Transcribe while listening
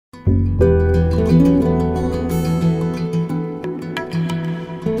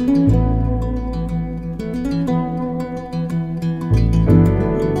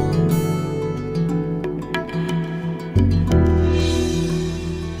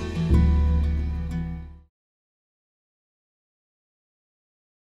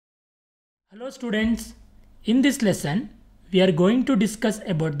Students, in this lesson we are going to discuss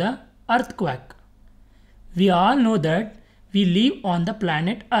about the earthquake. We all know that we live on the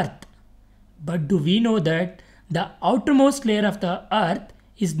planet Earth, but do we know that the outermost layer of the earth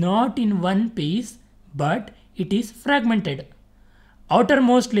is not in one piece but it is fragmented.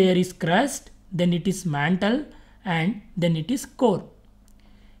 Outermost layer is crust, then it is mantle, and then it is core.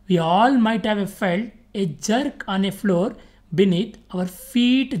 We all might have felt a jerk on a floor beneath our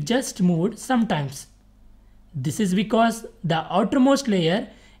feet just moved sometimes. This is because the outermost layer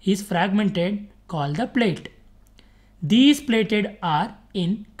is fragmented, called the plate. These plated are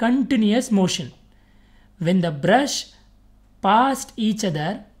in continuous motion. When the brush past each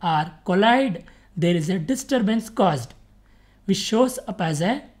other or collide, there is a disturbance caused, which shows up as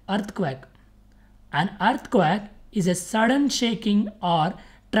an earthquake. An earthquake is a sudden shaking or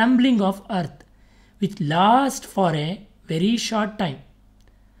trembling of earth, which lasts for a very short time.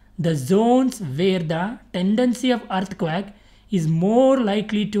 The zones where the tendency of earthquake is more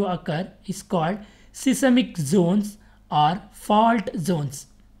likely to occur is called seismic zones or fault zones.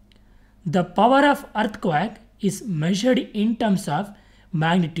 The power of earthquake is measured in terms of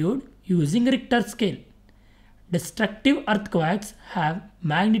magnitude using Richter scale. Destructive earthquakes have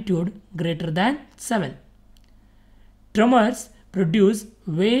magnitude greater than 7. Tremors produce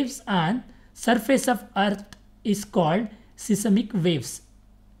waves on surface of earth is called seismic waves,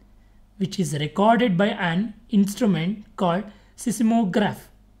 which is recorded by an instrument called seismograph.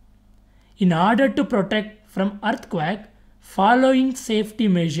 In order to protect from earthquake, following safety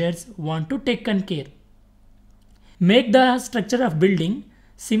measures want to taken care. Make the structure of building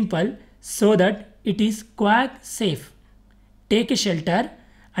simple so that it is quake safe. Take a shelter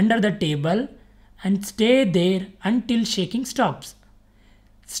under the table and stay there until shaking stops.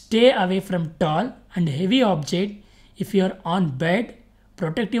 Stay away from tall and heavy objects. If you are on bed,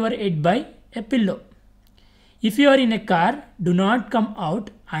 protect your head by a pillow. If you are in a car, do not come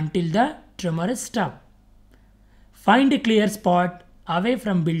out until the tremors stop. Find a clear spot away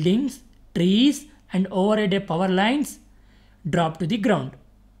from buildings, trees, and overhead power lines. Drop to the ground.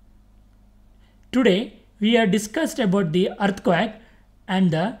 Today, we have discussed about the earthquake and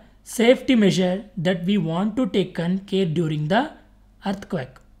the safety measure that we want to take care during the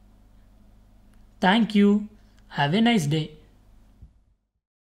earthquake. Thank you. Have a nice day.